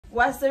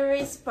What's the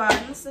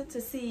response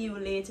to see you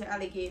later,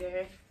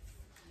 alligator?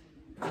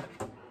 What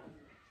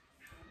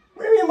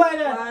do you mean by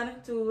that? 1,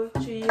 2,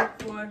 3,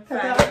 4,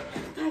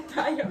 5.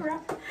 Tata, you're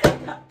right.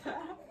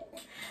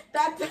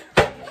 Tata.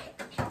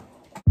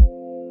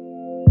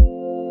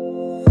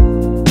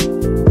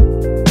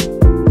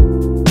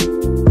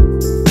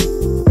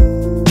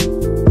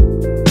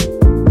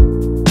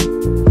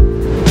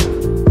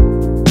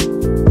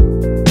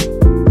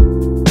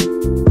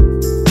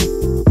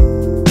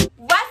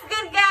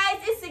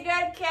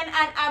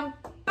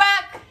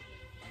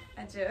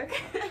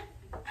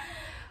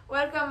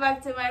 Welcome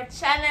back to my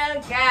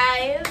channel,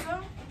 guys.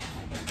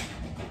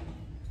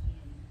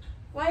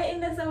 Why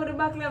in the sound with the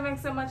background make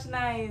so much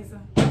noise?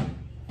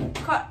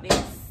 Cut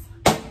this.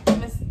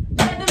 Let's do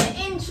the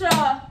intro.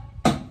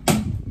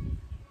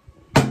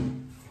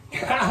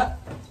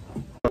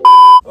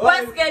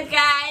 What's good,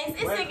 guys?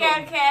 It's the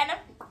girl Ken.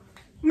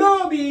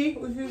 No, B.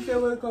 We should say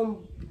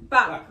welcome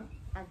back.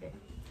 Okay.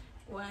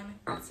 1,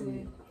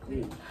 2,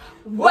 3.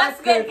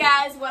 What's good,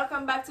 guys?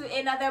 Welcome back to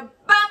another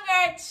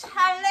banger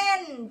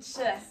challenge.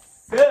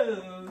 So, I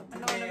don't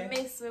want to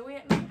miss it.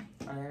 Wait.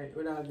 Alright,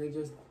 we're not going to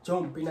just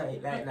jump in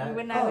it like that.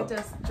 We're not going to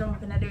just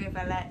jump in the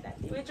river like that.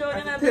 We're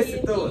trying to test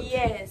it out.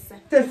 Yes.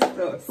 Test it out.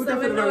 Put So up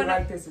we the know wrong that-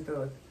 and test it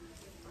out.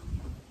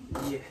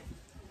 Yeah.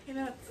 You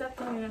know, stop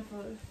coming up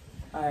for.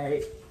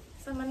 Alright.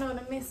 So I know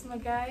to miss my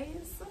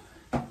guys.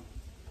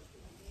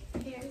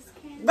 Here's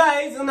Ken.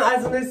 Guys,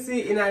 as you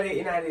see in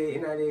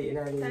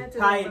the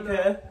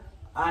title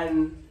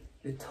and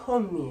the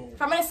thumbnail.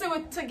 If I'm going to do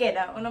it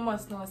together, I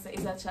must know so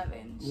it's a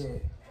challenge. Yeah.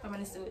 I'm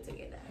going to do it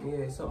together.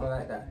 Yeah, something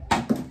like that.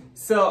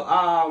 So,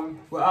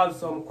 we have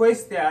some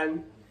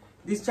question.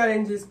 This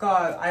challenge is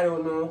called, I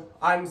don't know,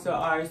 answer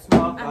or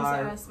smack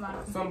or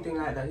something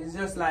like that. It's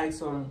just like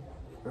some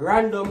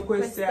random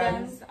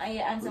questions. And you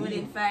answer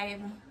within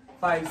 5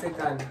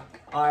 seconds.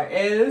 Or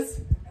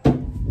else.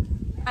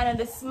 And then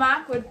the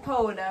smack with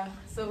powder.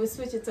 So we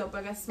switch it up.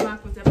 I got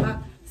smack with the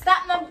back.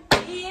 Stop now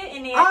here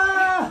in here.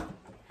 Ah!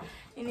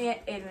 In your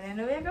head. When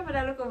you wake up and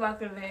I look back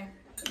there.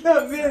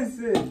 No,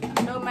 Vincent.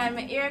 Don't mind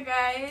my ear,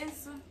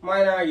 guys.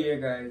 Mine are here,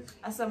 guys.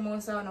 As some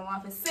more so I don't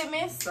want to see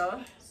me,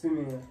 so See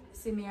me here.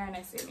 see me or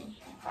not see me.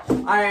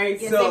 Alright,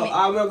 You so see me?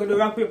 we're going to do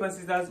rock, paper,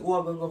 scissors. Who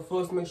are going to go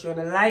first? Make sure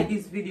to like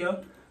this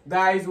video.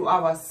 Guys who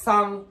have a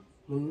song,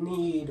 we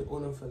need you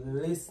to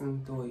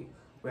listen to it.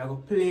 We're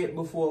going to play it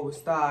before we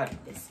start.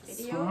 This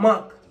video.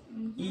 Smack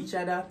each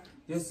other.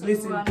 Just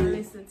listen to it.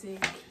 Listen to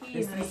it.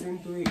 Just listen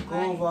to it.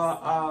 Go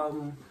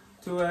over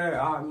to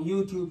our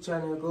YouTube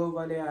channel. Go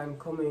over there and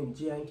comment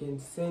G and Ken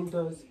send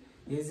us.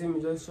 You see me,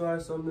 just show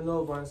us some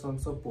love and some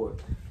support.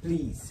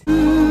 Please.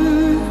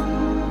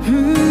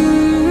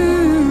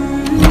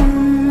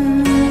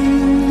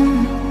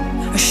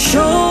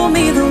 Show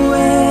me the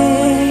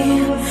way.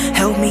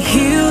 Help me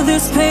heal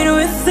this pain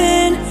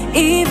within.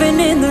 Even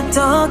in the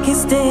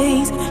darkest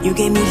days, you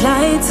gave me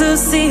light to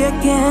see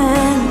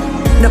again.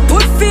 Now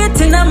put faith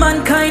in a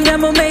mankind that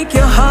will make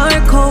your heart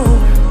cold.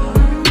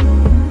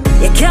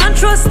 You can't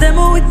trust them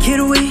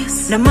wicked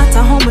ways. No matter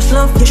how much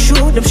love you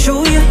show them,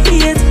 show you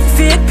hate.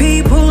 Fake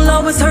people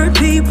always hurt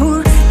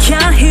people.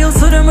 Can't heal,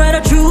 so them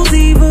rather choose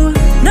evil.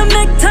 Now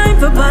make time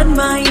for bad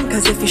mind,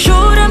 cause if you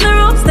show them the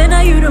ropes, then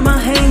I you to my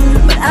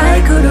hand. But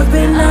I could have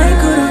been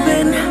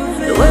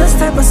the worst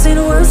type of sin,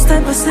 worst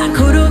type of sin.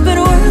 Could have been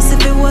worse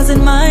if it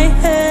wasn't my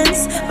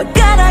hands. But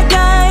God I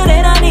guide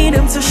and I need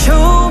him to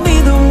show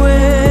me the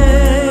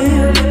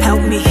way.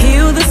 Help me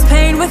heal this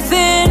pain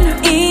within.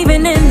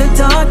 Even in the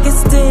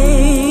darkest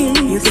day,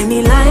 you give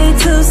me light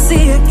to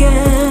see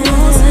again.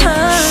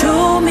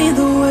 Show me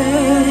the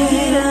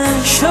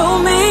way. Show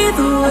me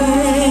the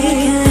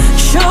way.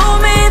 Show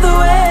me the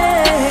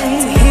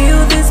way to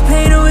heal this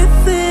pain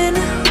within.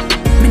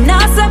 Me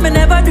not say me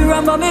never do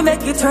wrong, but me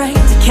make it right.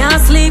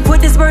 Can't sleep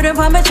with this burden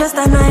on my chest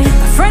at night. A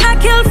friend I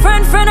kill,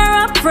 friend I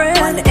rob friend.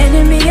 One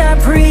enemy I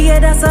pray, yeah,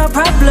 that's a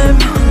problem.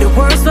 The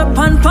worst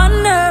weapon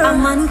ponder a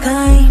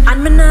mankind.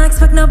 And me not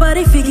expect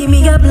nobody to give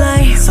me a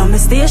blind. So me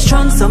stay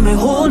strong, so me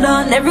hold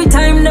on. Every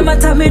time them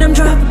attack me, them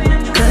drop.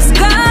 Cause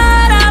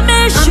God, I'm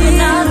a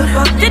shield.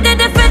 Did it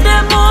defend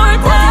them more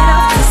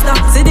time.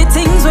 Stop, see the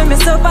things when me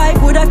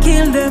survive would I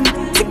kill them.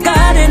 To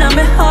God in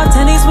my heart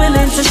and he's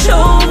willing to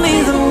show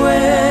me the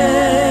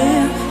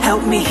way.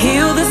 Help me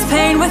heal this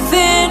pain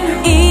within.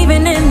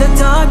 Even in the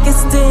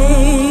darkest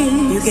days,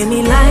 you give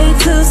me light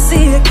to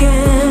see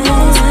again.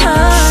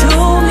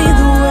 Show me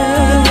the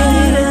way.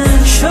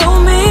 Show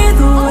me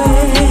the way.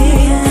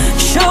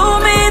 Show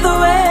me the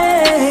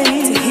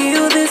way to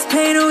heal this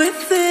pain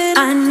within. I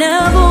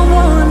never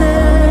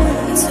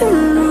wanted to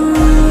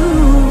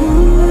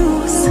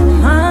lose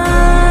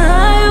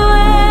my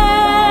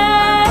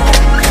way.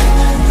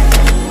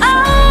 I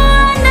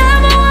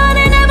never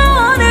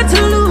wanted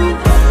to lose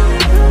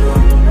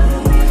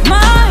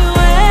my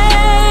way.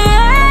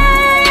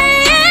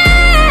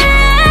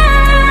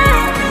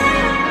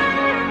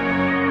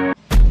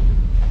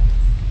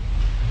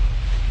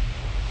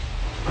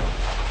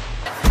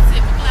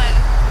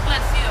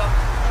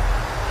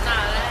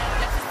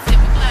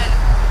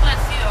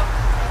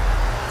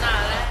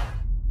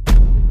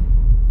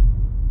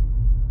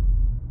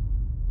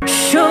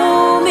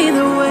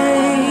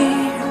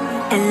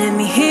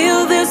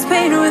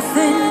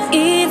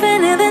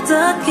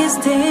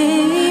 darkest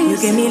days. You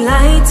gave me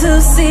light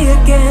to see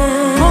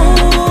again.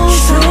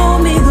 Show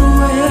me the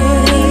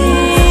way.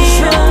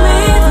 Show me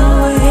the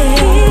way.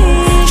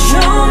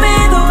 Show me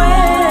the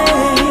way.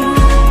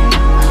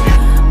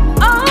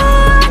 Oh,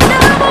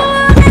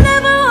 I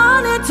never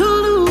wanted to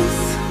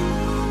lose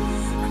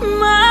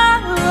my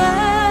way.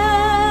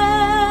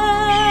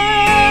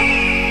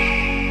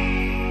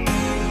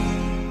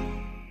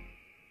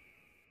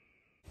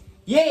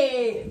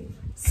 Yeah!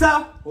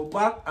 So, we're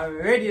back and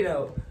ready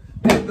now.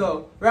 Let's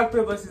go. Rock,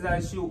 paper,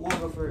 scissors, shoot.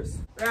 Over first.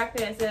 Rock,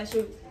 paper, scissors,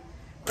 shoot.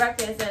 Rock,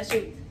 paper, scissors,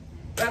 shoot.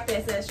 Rock,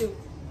 paper, scissors, shoot.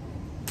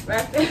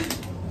 Rock, paper.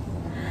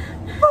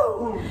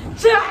 Boom!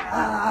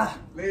 Shot!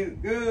 Let's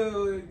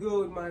go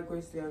with my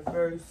question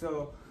first.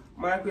 So,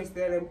 my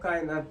question is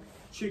kind of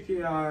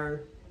tricky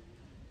or...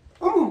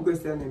 What my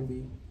question them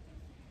be?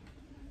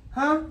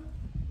 Huh?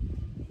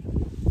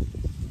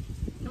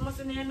 You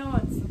must need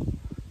notes.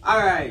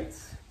 Alright.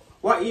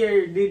 What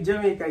year did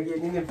Jamaica get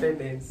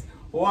independence?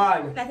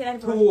 1,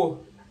 1994.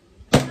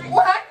 2.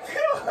 What?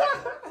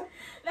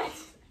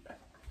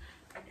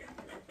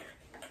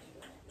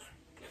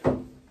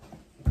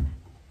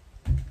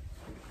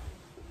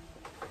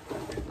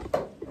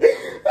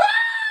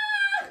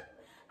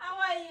 How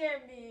what year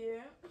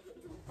be?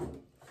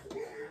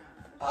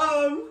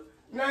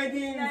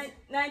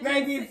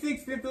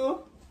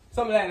 1962?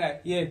 Something like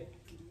that, yeah.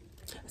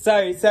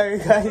 Sorry guys.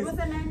 What's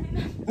the 19?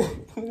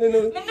 No. Me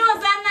know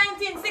that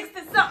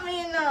 1960 something,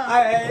 you know.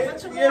 Alright,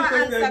 But you want to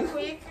answer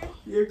quick.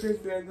 Your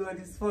question, go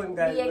this phone,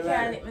 guys. Yeah,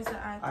 can't let me say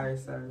answer. Alright,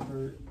 sorry.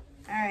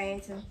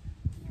 Alright.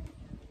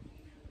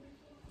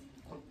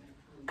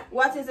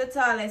 What is the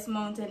tallest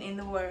mountain in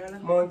the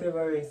world? Mount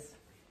Everest.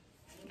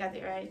 Got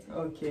it right.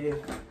 Okay.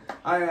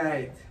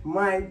 Alright.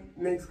 My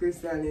next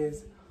question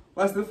is,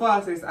 what's the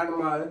fastest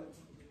animal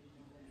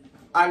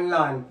on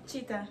land?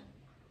 Cheetah.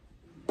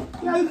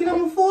 Yeah, you can have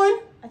my phone?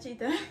 A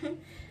cheetah.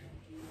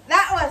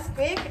 That was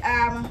quick.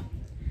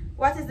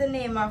 What is the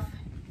name of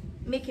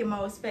Mickey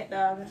Mouse pet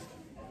dog?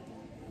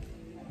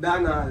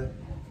 Donald.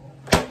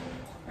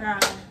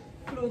 Wrong.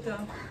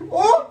 Pluto.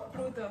 Oh!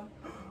 Pluto.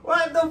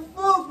 What the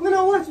fuck? Me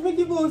don't watch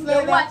Mickey Mouse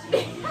like You that. watch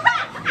me.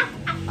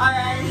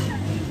 Alright.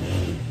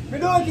 Me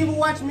don't even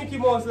watch Mickey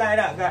Mouse like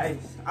that,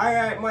 guys.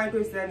 Alright, my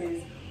question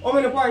is, how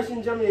many parts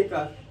in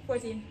Jamaica?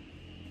 14.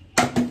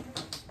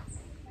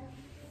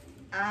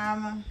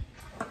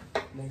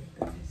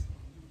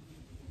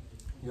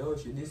 Yo,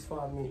 shit, this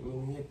far make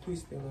me hear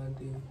twisting and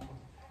thing.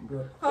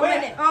 Bro.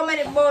 How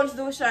many bones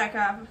do shark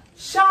have?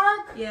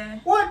 Shark? Yeah.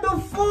 What the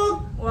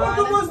fuck? What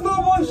the must know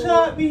about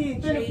shark be?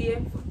 3.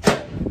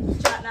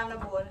 Shark not have no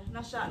bone.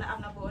 No shark not have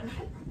no bone.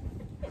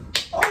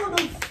 Oh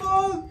the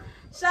fuck?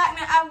 Shark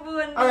not have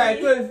bone. Alright,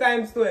 12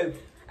 times 12.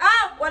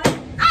 Ah!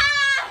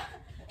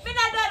 Me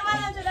not done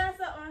 100 and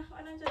something.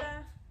 100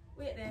 and...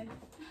 Wait then.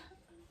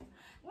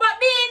 But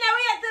be in the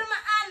wait till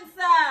my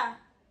answer.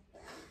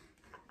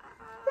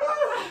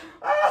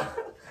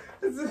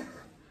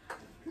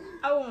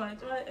 I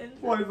won't.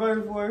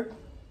 154.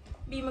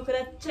 B, me could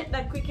have checked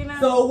that quick enough.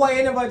 So why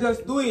you never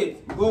just do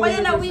it? Go But with you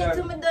the know, wait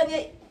question. till me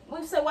done.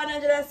 We've said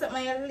 100 and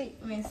something. You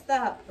lick me.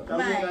 Stop. I'm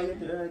gonna Mine.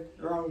 get it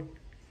wrong.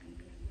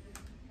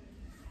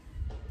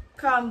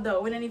 Calm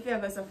down. We don't need to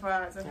go so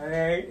far.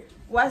 Alright.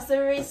 What's the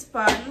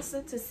response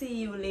to see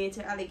you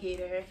later,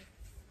 alligator?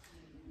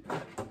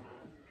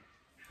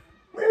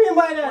 What do you mean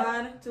by that?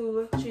 1,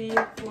 2, 3,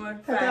 4,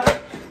 5.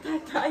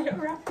 Tata, you're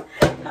right.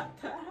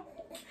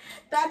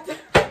 Tata.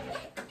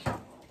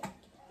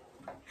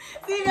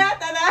 See me,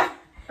 Tata.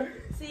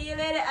 See you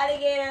later,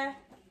 alligator.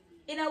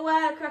 In a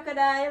wild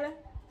crocodile.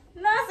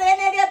 No, say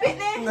any of your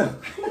No.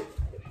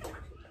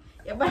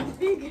 You're bad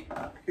big.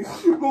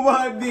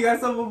 Mama big,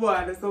 that's so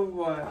bad.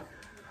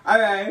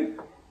 Alright.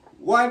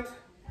 What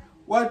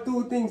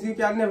 2 things you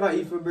can never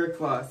eat for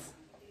breakfast?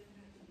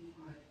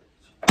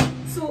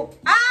 Soup.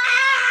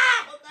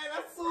 What kind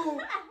of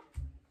soup?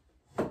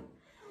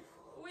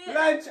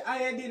 Lunch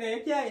and dinner,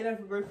 you can't eat that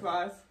for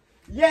breakfast.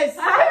 Yes!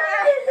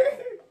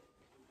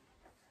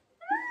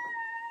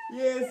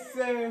 Yes,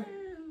 sir.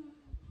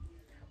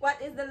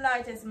 What is the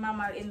largest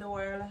mammal in the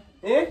world?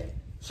 Eh?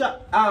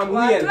 What?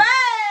 Whale.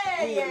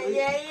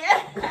 Yeah.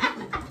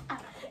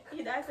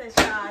 That's a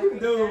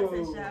shark. No.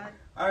 That's a shark.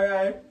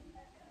 Alright.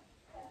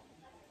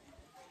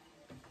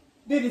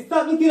 Diddy,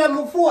 stop looking at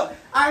my phone.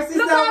 Our sister,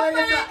 Look how far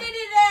I did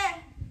it there.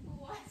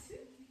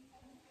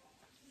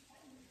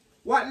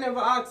 What never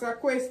asks a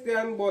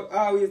question but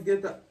always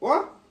get a...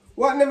 What?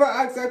 What never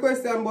asks a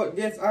question but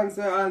gets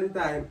answer all the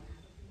time?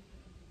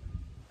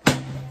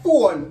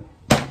 Phone.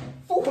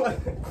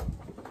 Phone.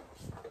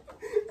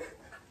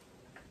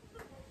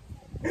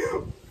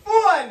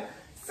 Phone.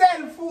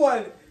 Cell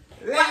phone.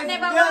 Let's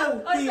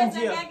go,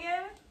 TJ.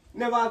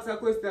 Never ask a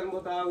question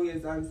but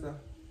always answer.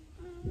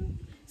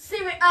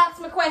 Siri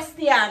asked me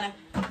question.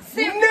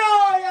 Siri.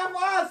 No, you have to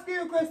ask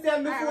you a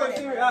question before Alright,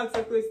 Siri asks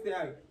a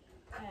question.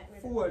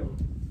 Alright, Phone.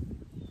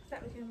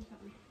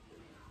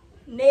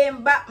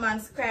 Name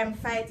Batman's crime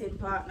fighting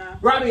partner.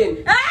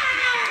 Robin.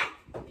 Ah!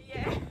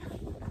 Yeah.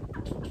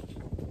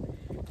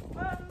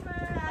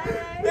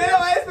 You know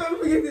why I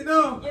forget it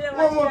now. You know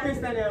One more what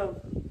question now. I don't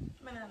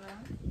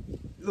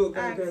know. Look,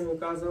 I tell me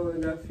because I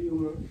only got a few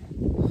more.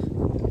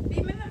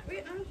 Wait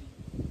now.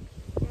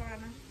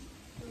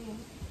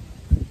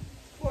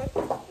 1,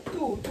 2,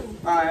 4, 2.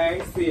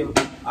 Alright, same. Me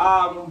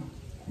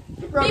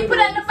put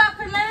on the back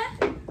of me.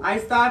 I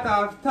start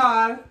off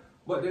tall,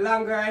 but the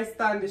longer I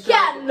stand, the shorter.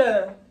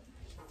 Candle.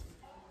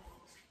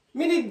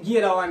 Me did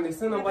get that one,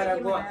 so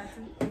nobody go.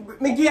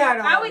 Me get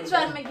that How one. which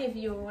one me give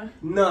you?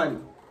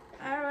 None.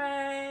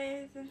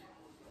 Alright.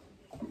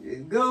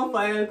 Go,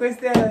 final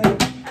question.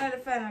 Another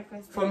final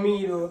question. For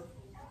me though.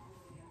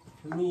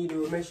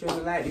 Make sure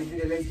you like this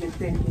video. Let's get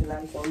 10K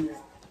likes on this.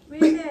 Wait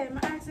there,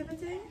 I ask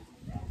everything.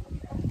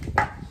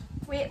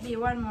 Wait, be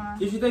one more.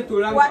 If you take too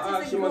long,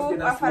 What is she the must group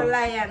get a of a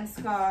lions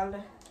called?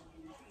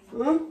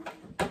 Hmm?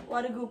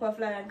 What a group of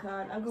lion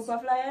called? A group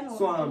of lion?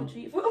 Swarm. 1, 2,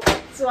 3, 4.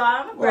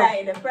 Swarm?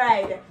 Pride.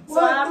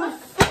 Swarm?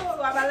 Swarm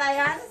a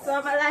lion?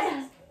 Swarm a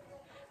lion?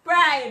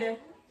 Pride.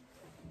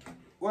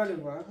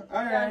 Whatever.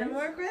 Any Alright.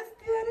 more questions?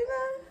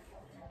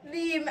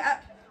 Leave me.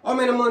 How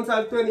many months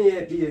have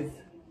 28 days?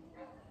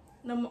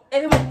 No more.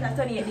 Every month have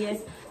 28 days.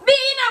 Be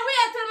in a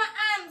wait till my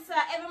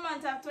answer. Every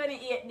month have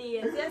 28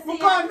 days. You see? We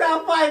can't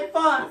have 5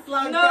 fast.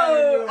 Long No, time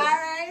ago.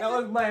 alright. That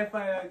was my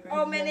final question.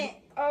 How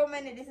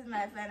many? This is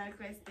my final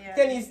question.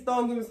 Can you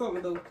stop give me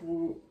something though?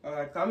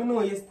 Cause I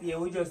know yesterday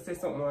we just said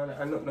something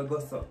and nothing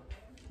goes up.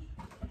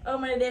 How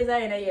many days are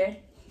in a year?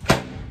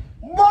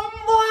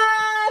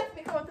 Bombard!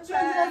 We go to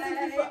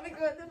 5. We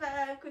go to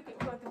 5. Quick,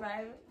 go to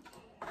 5.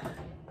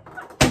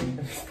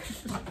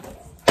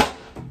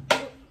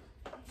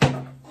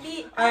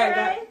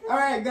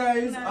 Alright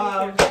guys,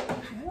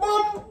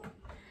 boom!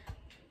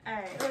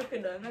 Alright,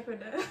 we're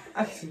done.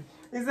 Actually,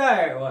 it's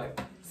alright one.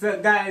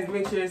 So guys,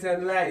 make sure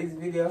you like this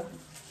video.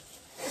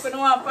 If you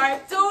want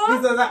part 2,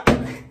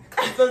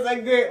 This was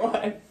a great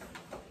one.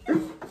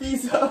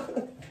 Peace out.